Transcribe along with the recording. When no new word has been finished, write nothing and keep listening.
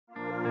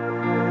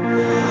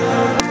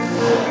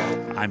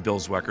I'm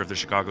Bill Zwecker of the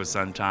Chicago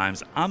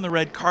Sun-Times on the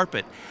red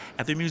carpet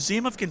at the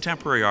Museum of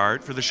Contemporary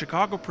Art for the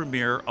Chicago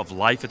premiere of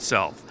Life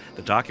Itself,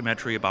 the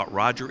documentary about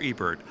Roger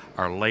Ebert,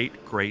 our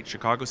late, great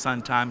Chicago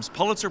Sun-Times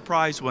Pulitzer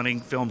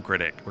Prize-winning film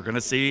critic. We're going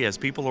to see, as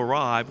people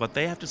arrive, what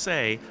they have to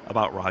say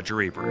about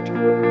Roger Ebert.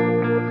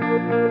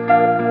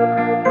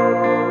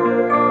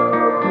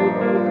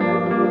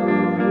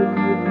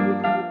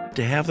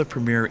 To have the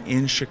premiere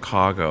in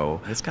Chicago,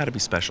 it's got to be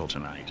special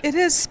tonight. It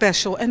is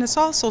special, and it's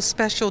also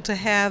special to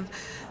have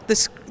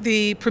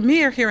the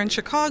premiere here in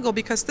Chicago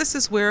because this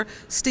is where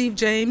Steve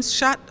James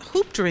shot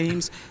Hoop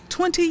Dreams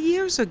 20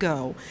 years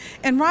ago.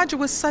 And Roger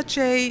was such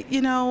a,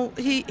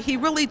 he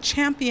really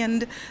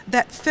championed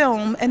that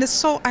film, and it's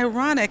so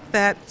ironic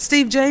that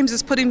Steve James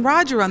is putting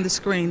Roger on the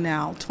screen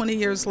now, 20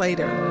 years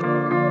later.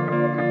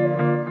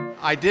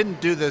 I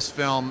didn't do this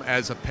film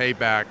as a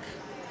payback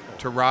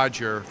to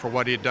Roger for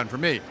what he had done for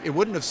me. It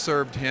wouldn't have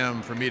served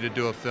him for me to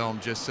do a film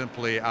just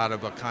simply out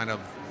of a kind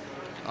of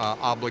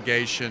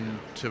obligation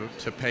to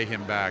pay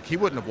him back. He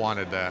wouldn't have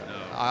wanted that.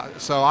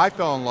 So I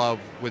fell in love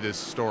with his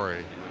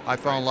story. I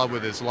fell in love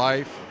with his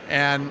life,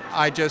 and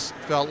I just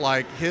felt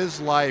like his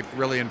life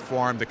really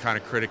informed the kind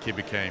of critic he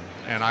became,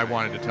 and I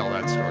wanted to tell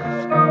that story.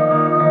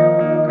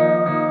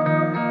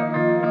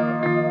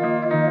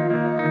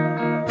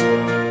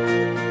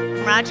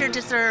 Roger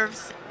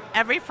deserves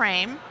every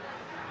frame.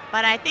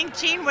 But I think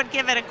Gene would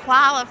give it a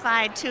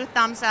qualified 2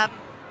 thumbs up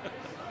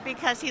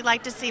because he'd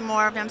like to see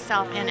more of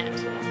himself in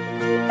it.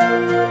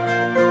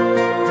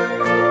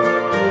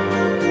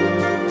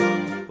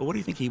 But what do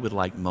you think he would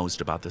like most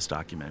about this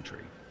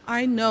documentary?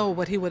 I know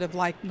what he would have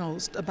liked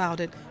most about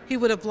it. He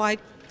would have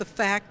liked the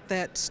fact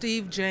that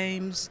Steve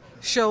James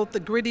showed the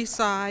gritty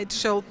side,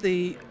 showed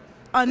the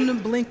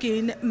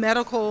unblinking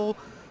medical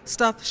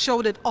stuff,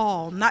 showed it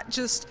all, not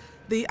just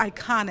the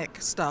iconic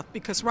stuff,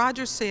 because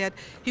Roger said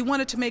he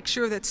wanted to make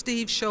sure that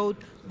Steve showed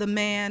the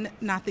man,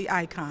 not the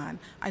icon.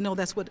 I know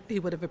that's what he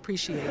would have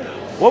appreciated.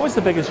 What was the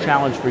biggest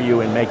challenge for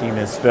you in making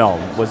this film?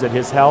 Was it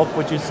his health,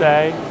 would you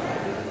say?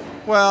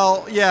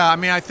 Well, yeah, I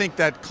mean, I think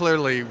that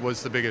clearly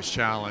was the biggest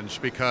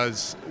challenge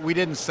because we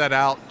didn't set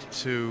out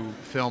to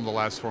film the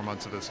last 4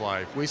 months of his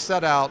life. We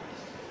set out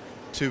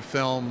to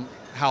film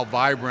how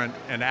vibrant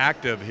and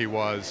active he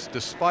was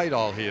despite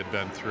all he had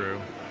been through.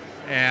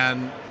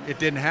 And it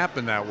didn't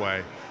happen that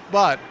way.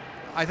 But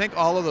I think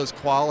all of those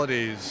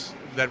qualities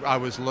that I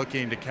was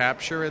looking to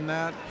capture in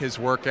that, his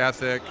work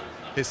ethic,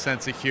 his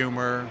sense of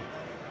humor,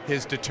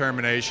 his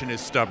determination,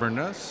 his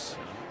stubbornness,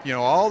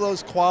 all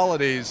those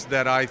qualities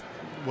that I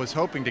was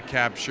hoping to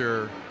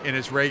capture in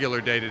his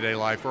regular day-to-day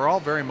life are all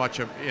very much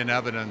in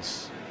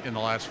evidence in the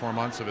last 4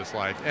 months of his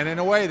life. And in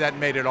a way that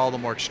made it all the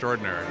more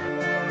extraordinary.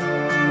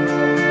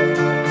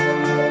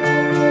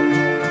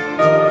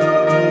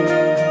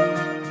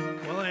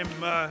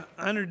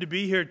 Honored to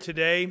be here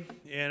today,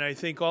 and I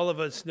think all of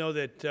us know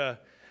that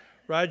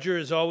Roger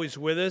is always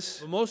with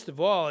us. But most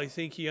of all, I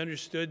think he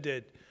understood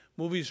that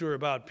movies were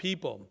about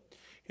people.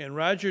 And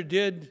Roger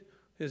did,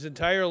 his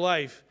entire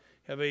life,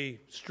 have a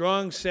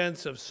strong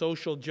sense of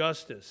social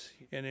justice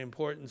and the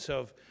importance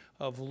of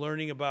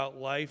learning about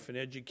life and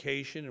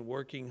education and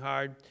working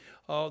hard.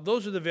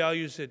 Those are the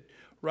values that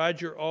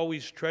Roger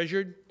always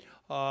treasured.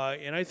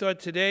 And I thought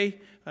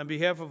today, on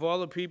behalf of all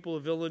the people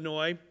of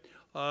Illinois,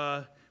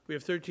 we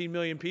have 13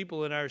 million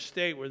people in our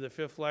state. We're the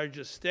 5th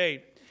largest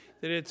state.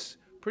 That it's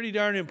pretty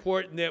darn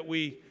important that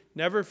we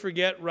never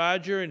forget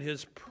Roger and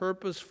his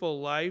purposeful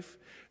life.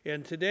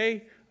 And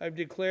today, I've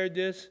declared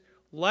this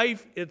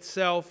Life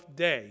Itself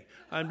Day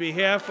on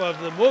behalf of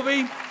the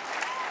movie.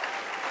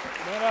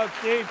 Come on out,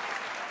 Steve.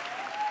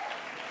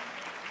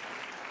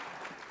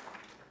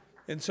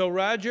 And so,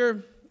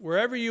 Roger,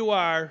 wherever you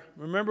are,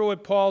 remember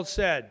what Paul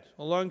said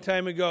a long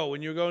time ago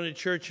when you were going to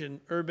church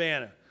in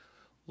Urbana.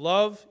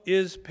 Love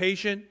is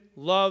patient,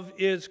 love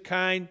is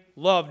kind,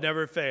 love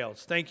never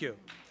fails. Thank you.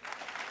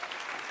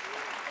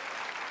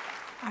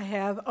 I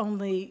have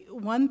only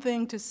one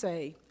thing to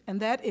say, and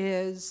that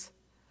is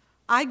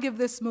I give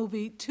this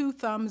movie 2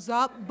 thumbs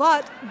up,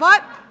 but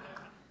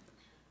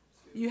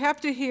you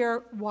have to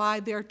hear why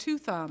there are 2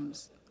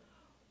 thumbs.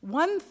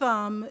 1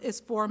 thumb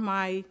is for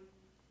my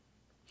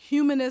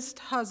humanist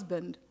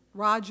husband,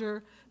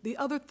 Roger. The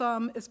other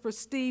thumb is for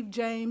Steve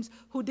James,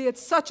 who did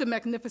such a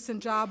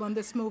magnificent job on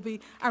this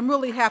movie. I'm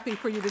really happy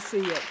for you to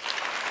see it.